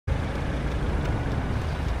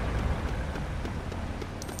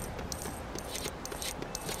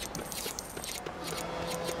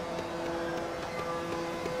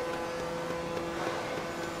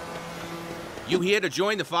You here to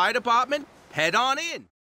join the fire department? Head on in.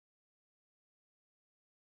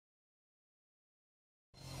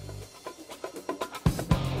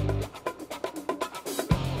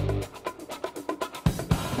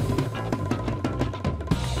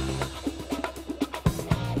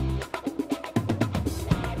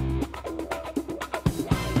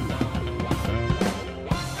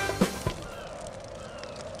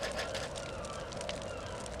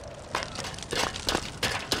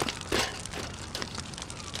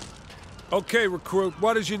 Okay, recruit,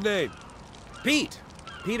 what is your name? Pete.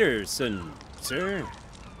 Peterson, sir.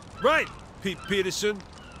 Right, Pete Peterson.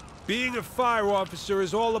 Being a fire officer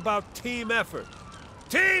is all about team effort.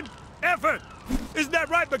 Team effort! Isn't that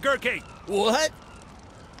right, McGurky? What?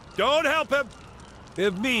 Don't help him.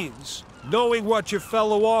 It means knowing what your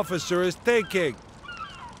fellow officer is thinking.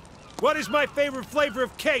 What is my favorite flavor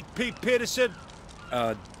of cake, Pete Peterson?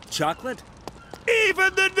 Chocolate?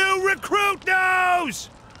 Even the new recruit knows!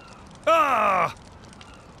 Ah!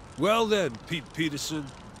 Well then, Pete Peterson,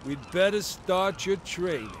 we'd better start your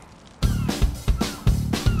training.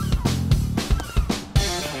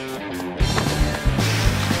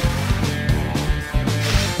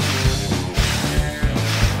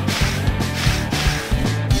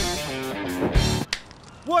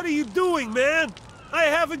 What are you doing, man? I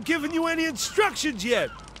haven't given you any instructions yet.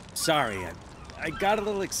 Sorry, I got a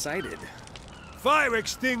little excited. Fire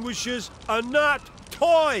extinguishers are not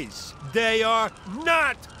toys. They are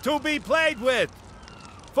not to be played with.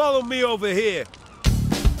 Follow me over here.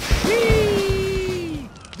 Whee!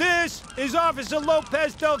 This is Officer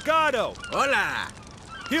Lopez Delgado. Hola.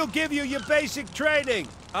 He'll give you your basic training.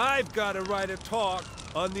 I've got to write a talk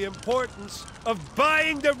on the importance of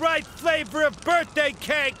buying the right flavor of birthday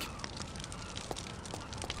cake.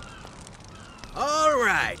 All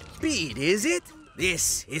right, Pete, is it?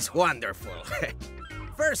 This is wonderful.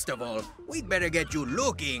 First of all, we'd better get you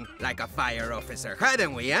looking like a fire officer,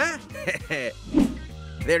 hadn't we, huh?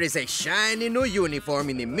 There is a shiny new uniform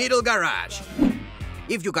in the middle garage.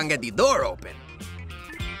 If you can get the door open.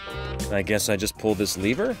 I guess I just pull this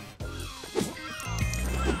lever?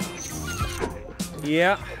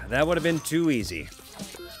 Yeah, that would have been too easy.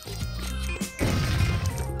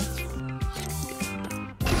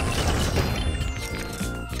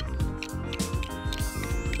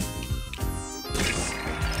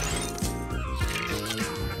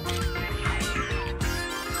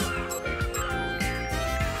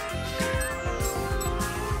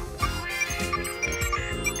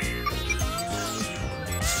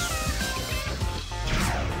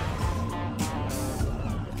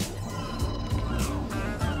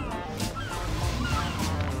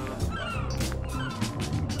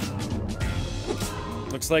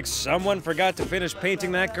 Looks like someone forgot to finish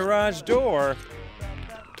painting that garage door.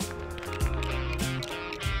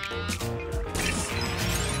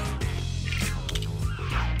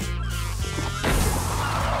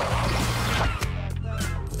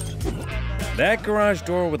 That garage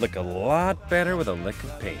door would look a lot better with a lick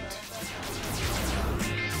of paint.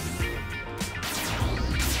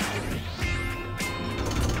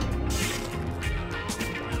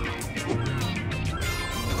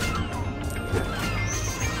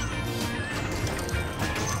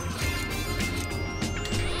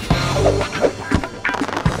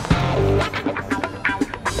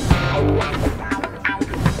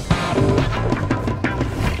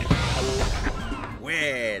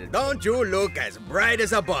 Don't you look as bright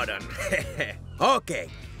as a button? Okay,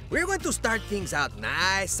 we're going to start things out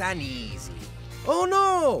nice and easy. Oh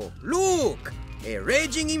no! Look! A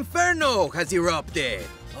raging inferno has erupted.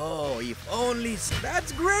 Oh, if only...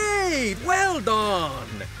 That's great! Well done!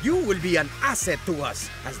 You will be an asset to us,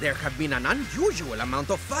 as there have been an unusual amount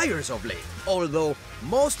of fires of late. Although,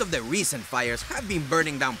 most of the recent fires have been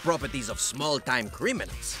burning down properties of small-time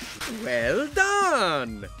criminals. Well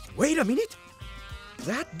done! Wait a minute!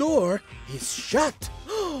 That door is shut.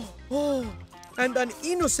 Oh, and an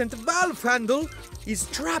innocent valve handle is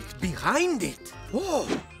trapped behind it. Oh,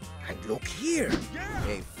 and look here,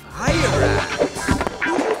 a fire axe. Do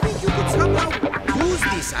you think you could somehow use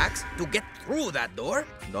this axe to get through that door?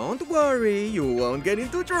 Don't worry, you won't get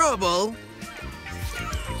into trouble.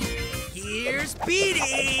 Here's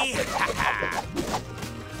Petey.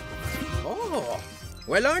 Oh,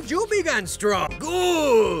 well, aren't you big and strong?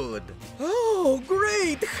 Good. Oh,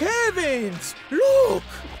 great heavens! Look!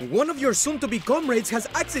 One of your soon-to-be comrades has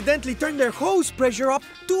accidentally turned their hose pressure up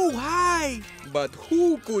too high. But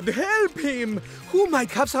who could help him? Who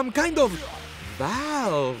might have some kind of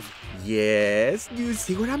valve? Yes, do you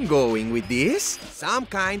see where I'm going with this? Some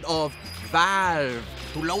kind of valve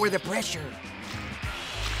to lower the pressure.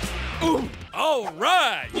 All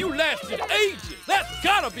right, you lasted ages. That's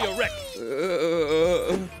gotta be a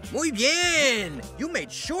record. Muy bien! You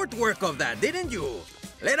made short work of that, didn't you?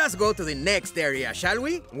 Let us go to the next area, shall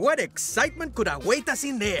we? What excitement could await us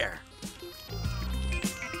in there?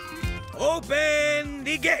 Open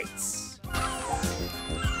the gates!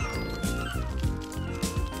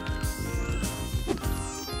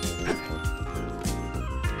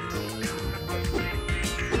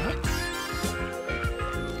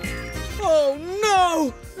 Oh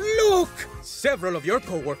no! Look! Several of your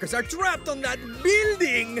co-workers are trapped on that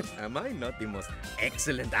building! Am I not the most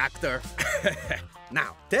excellent actor?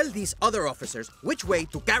 Now, tell these other officers which way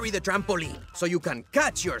to carry the trampoline so you can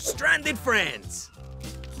catch your stranded friends.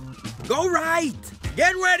 Go right!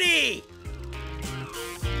 Get ready!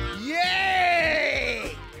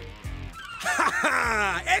 Yay! Ha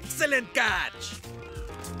ha! Excellent catch!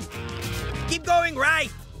 Keep going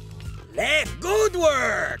right! Good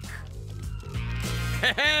work!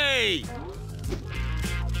 Hey!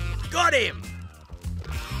 Got him!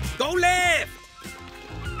 Go left!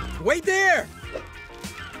 Wait there!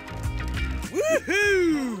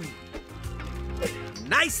 Woohoo!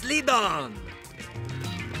 Nicely done!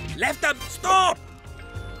 Left up, stop!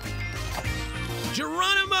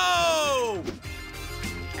 Geronimo!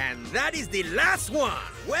 And that is the last one!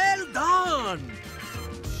 Well done!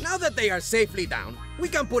 Now that they are safely down, we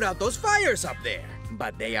can put out those fires up there.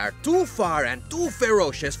 But they are too far and too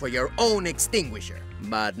ferocious for your own extinguisher.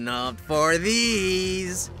 But not for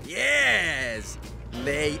these. Yes!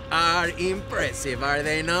 They are impressive, are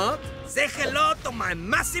they not? Say hello to my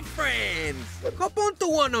massive friends. Hop onto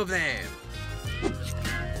one of them.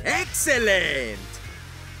 Excellent!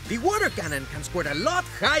 The water cannon can squirt a lot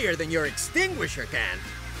higher than your extinguisher can.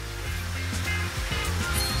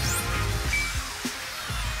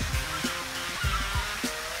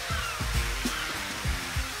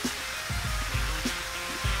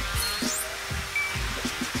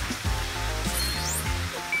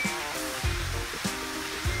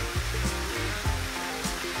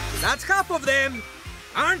 That's half of them!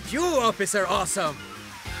 Aren't you, Officer Awesome?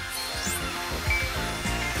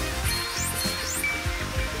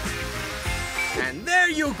 And there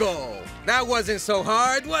you go! That wasn't so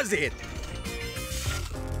hard, was it?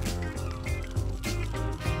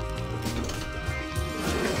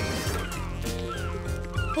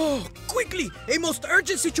 Oh, quickly! A most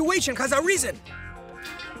urgent situation has arisen!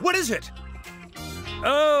 What is it?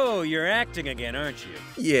 Oh, you're acting again, aren't you?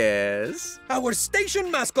 Yes. Our station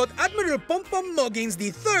mascot, Admiral Pom-Pom Muggins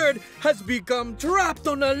III, has become trapped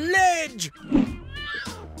on a ledge!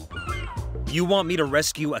 You want me to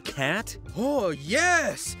rescue a cat? Oh,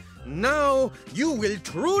 yes! Now you will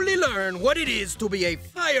truly learn what it is to be a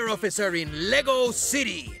fire officer in Lego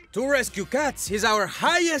City. To rescue cats is our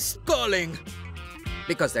highest calling.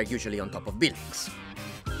 Because they're usually on top of buildings.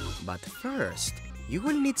 But first, you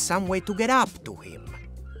will need some way to get up to him.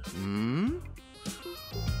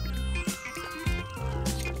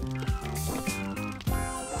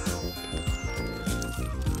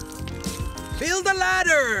 Build a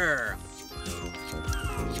ladder!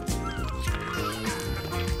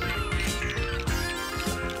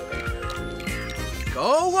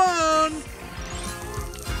 Go on!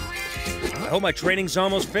 I hope my training's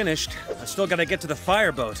almost finished. I still gotta get to the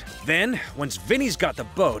fireboat. Then, once Vinny's got the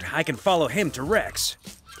boat, I can follow him to Rex.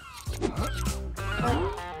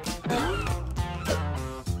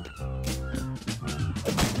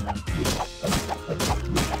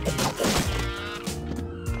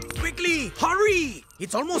 Quickly, hurry!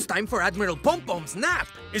 It's almost time for Admiral Pom-Pom's nap.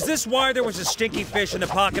 Is this why there was a stinky fish in the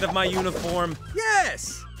pocket of my uniform?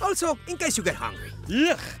 Yes! Also, in case you get hungry.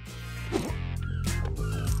 Ugh.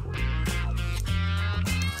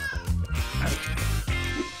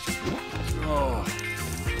 Oh.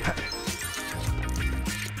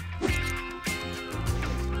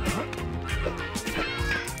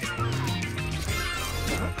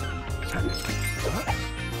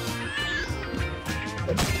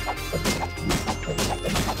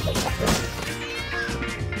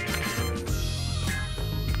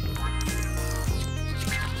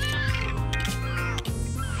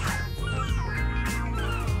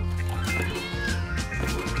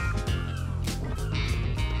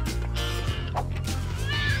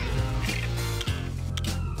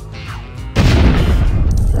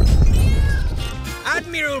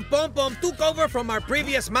 Admiral Pom-Pom took over from our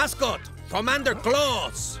previous mascot, Commander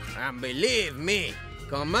Claus. And believe me,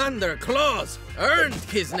 Commander Claus earned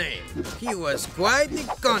his name. He was quite the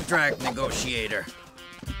contract negotiator.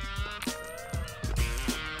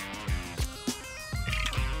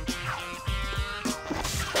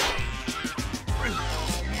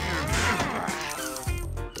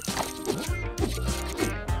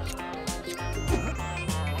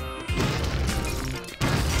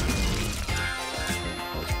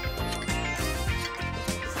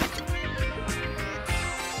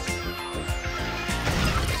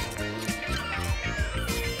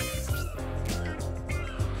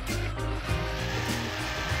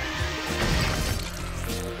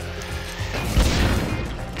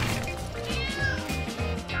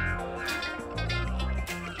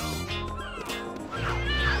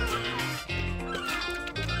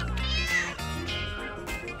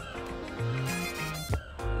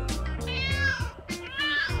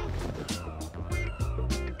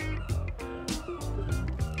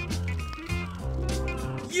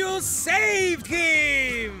 saved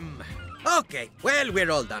him! Okay, well,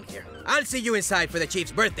 we're all done here. I'll see you inside for the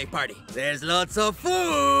Chief's birthday party. There's lots of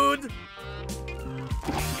food!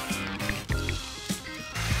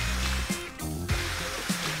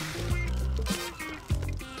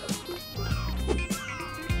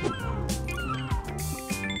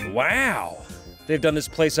 Wow! They've done this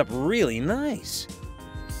place up really nice.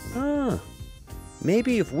 Huh.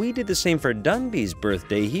 Maybe if we did the same for Dunby's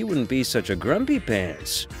birthday, he wouldn't be such a grumpy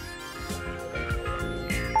pants.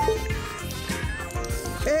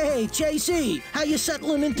 Hey, JC, how you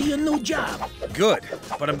settling into your new job? Good,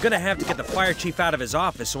 but I'm gonna have to get the fire chief out of his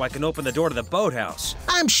office so I can open the door to the boathouse.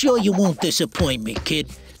 I'm sure you won't disappoint me,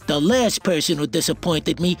 kid. The last person who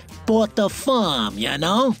disappointed me bought the farm, you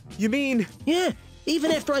know? You mean? Yeah,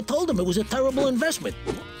 even after I told him it was a terrible investment.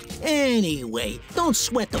 Anyway, don't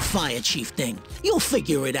sweat the fire chief thing. You'll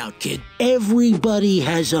figure it out, kid. Everybody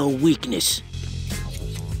has a weakness.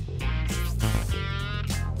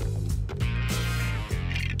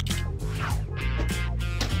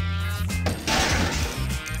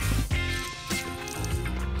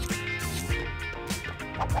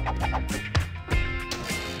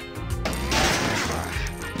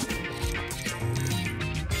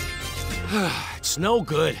 It's no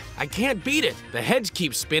good. I can't beat it. The heads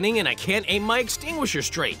keep spinning and I can't aim my extinguisher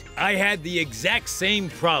straight. I had the exact same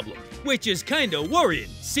problem, which is kinda worrying,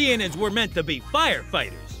 seeing as we're meant to be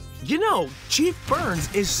firefighters. You know, Chief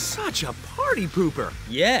Burns is such a party pooper.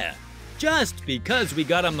 Yeah, just because we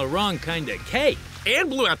got him the wrong kind of cake. And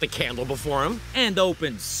blew out the candle before him. And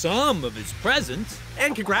opened some of his presents.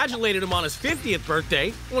 And congratulated him on his 50th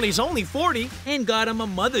birthday when he's only 40. And got him a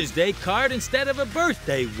Mother's Day card instead of a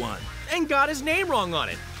birthday one. And got his name wrong on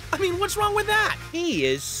it. I mean, what's wrong with that? He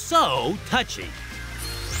is so touchy.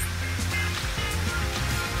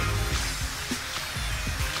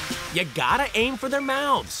 You gotta aim for their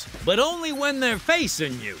mouths. But only when they're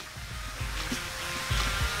facing you.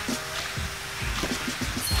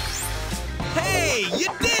 Hey, you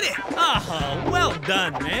did it! Oh, well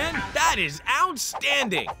done, man. That is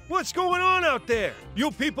outstanding. What's going on out there?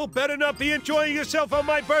 You people better not be enjoying yourself on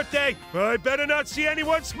my birthday. I better not see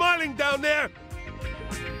anyone smiling down there.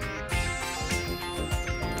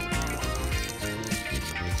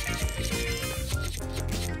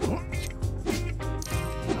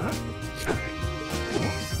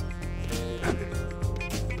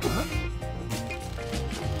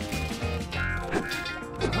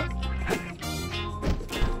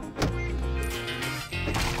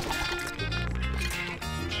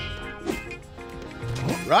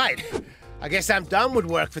 Right. I guess I'm done with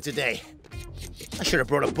work for today. I should have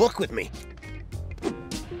brought a book with me.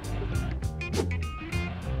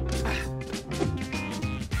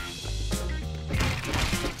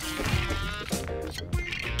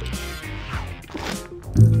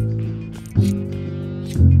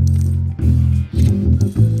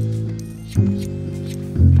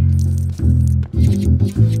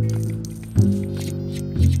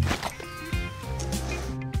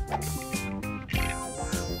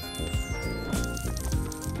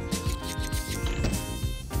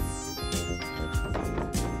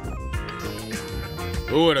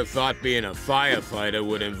 Who would have thought being a firefighter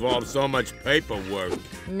would involve so much paperwork?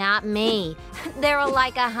 Not me. There are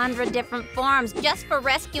like 100 different forms just for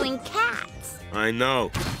rescuing cats. I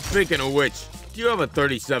know. Speaking of which, do you have a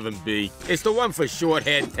 37B? It's the one for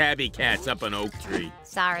short-haired tabby cats up an oak tree.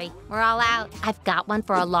 Sorry, we're all out. I've got one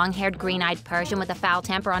for a long-haired green-eyed Persian with a foul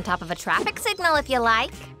temper on top of a traffic signal if you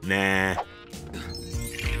like. Nah.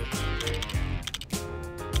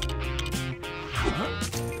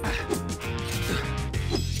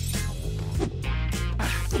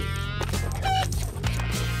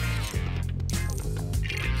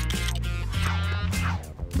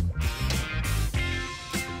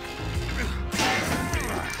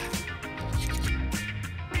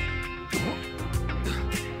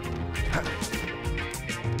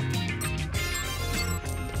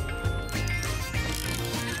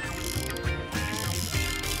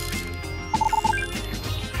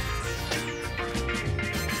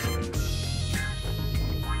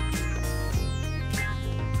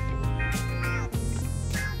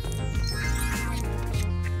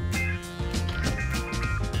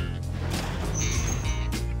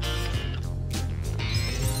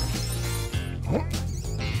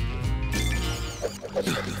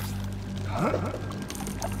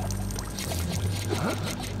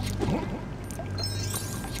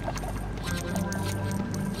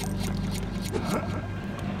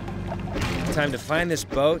 Time to find this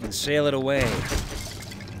boat and sail it away.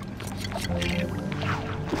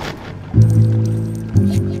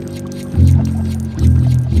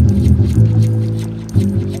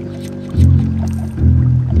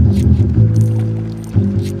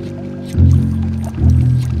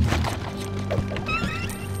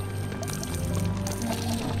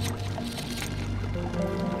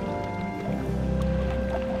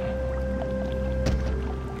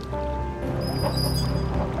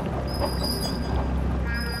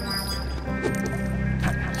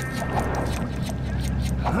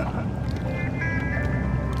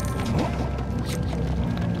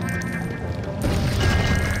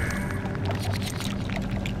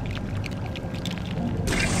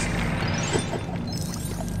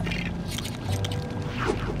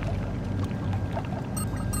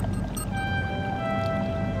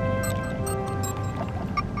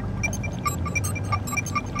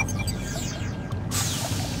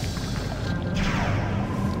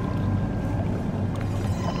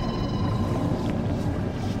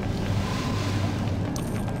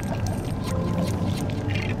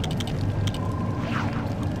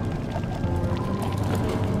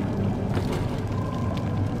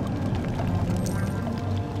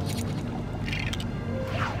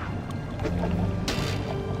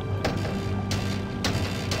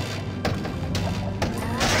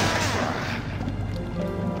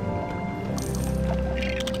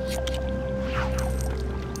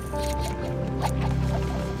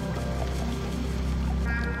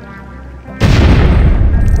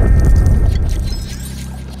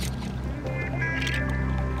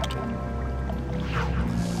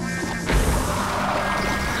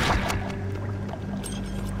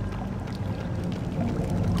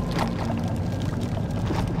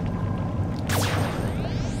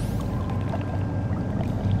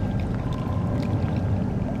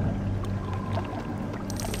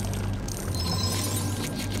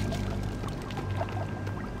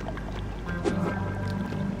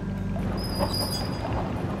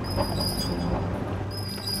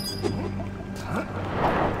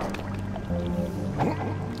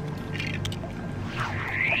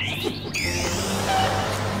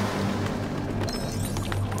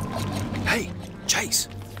 Chase,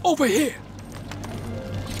 over here.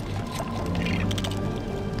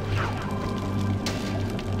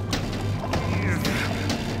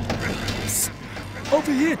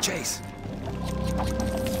 Over here, Chase.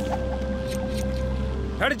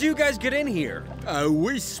 How did you guys get in here?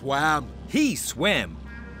 We swam. He swam.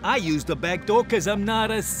 I used the back door because I'm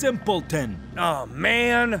not a simpleton. Oh,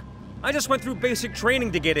 man. I just went through basic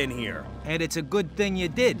training to get in here. And it's a good thing you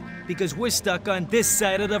did, because we're stuck on this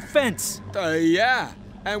side of the fence. Yeah.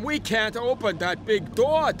 And we can't open that big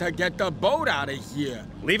door to get the boat out of here.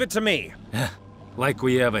 Leave it to me. Like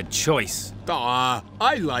we have a choice.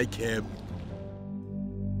 I like him.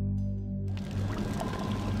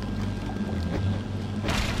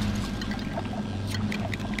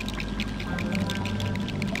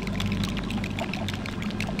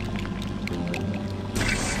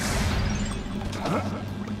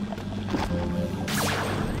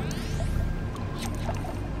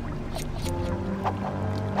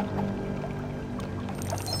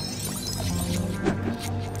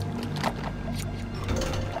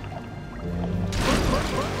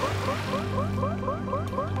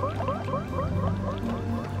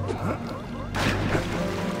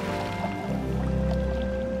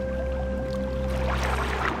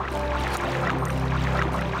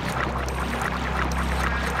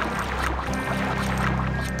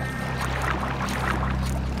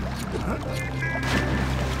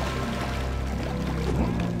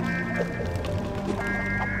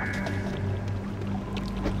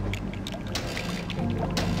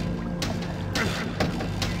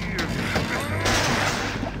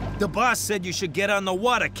 The boss said you should get on the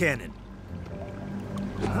water cannon.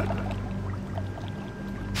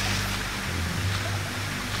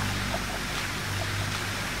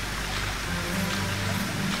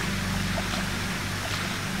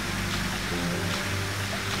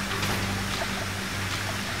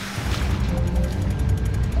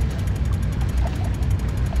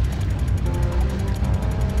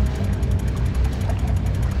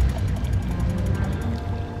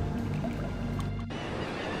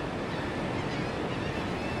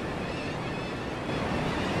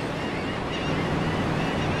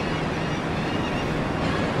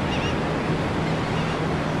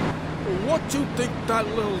 What you think that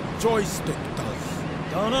little joystick does?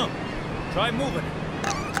 Don't know. Try moving it.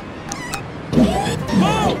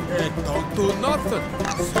 It don't do nothing.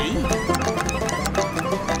 See?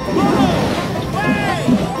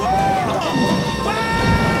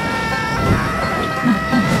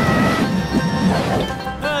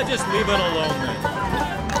 Just leave it alone then.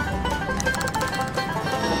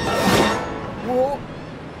 Whoa.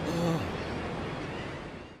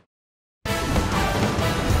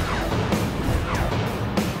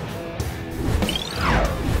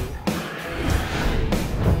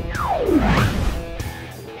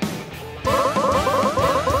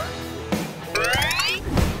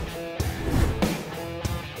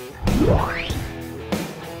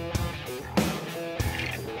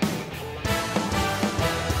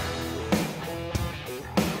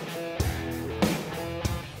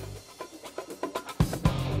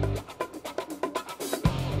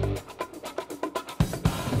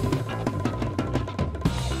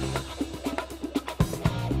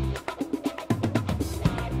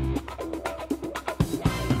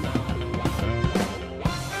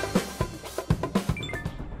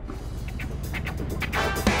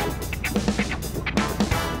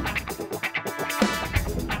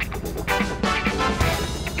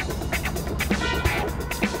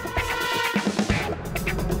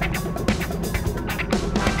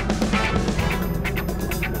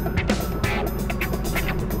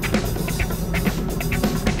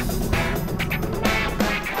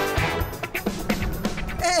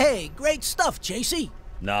 Hey, great stuff, Chasey.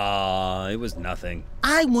 Nah, it was nothing.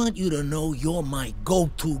 I want you to know you're my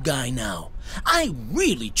go-to guy now. I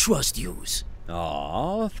really trust yous.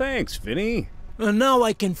 Aw, thanks, Vinny. And now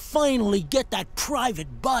I can finally get that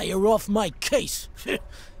private buyer off my case.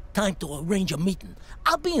 Time to arrange a meeting.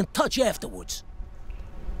 I'll be in touch afterwards.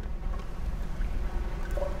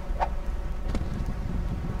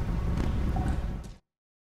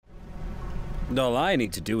 All I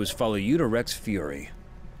need to do is follow you to Rex Fury.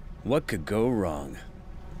 What could go wrong?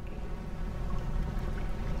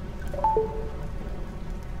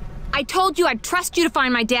 I told you I'd trust you to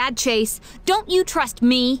find my dad, Chase. Don't you trust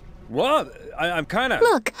me? What? I'm kinda...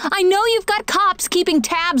 Look, I know you've got cops keeping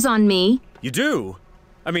tabs on me. You do?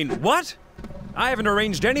 I mean, what? I haven't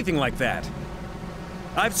arranged anything like that.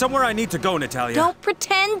 I've somewhere I need to go, Natalia. Don't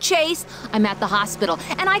pretend, Chase. I'm at the hospital,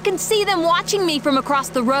 and I can see them watching me from across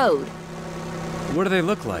the road. What do they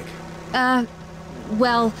look like?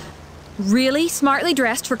 Well, really smartly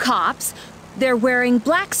dressed for cops, They're wearing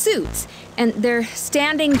black suits, and they're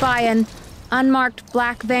standing by an unmarked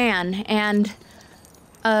black van and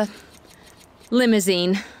a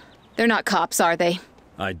limousine. They're not cops, are they?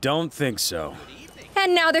 I don't think so.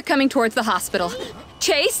 And now they're coming towards the hospital.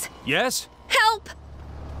 Chase? Yes? Help!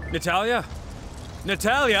 Natalia?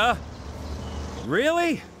 Natalia?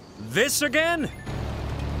 Really? This again?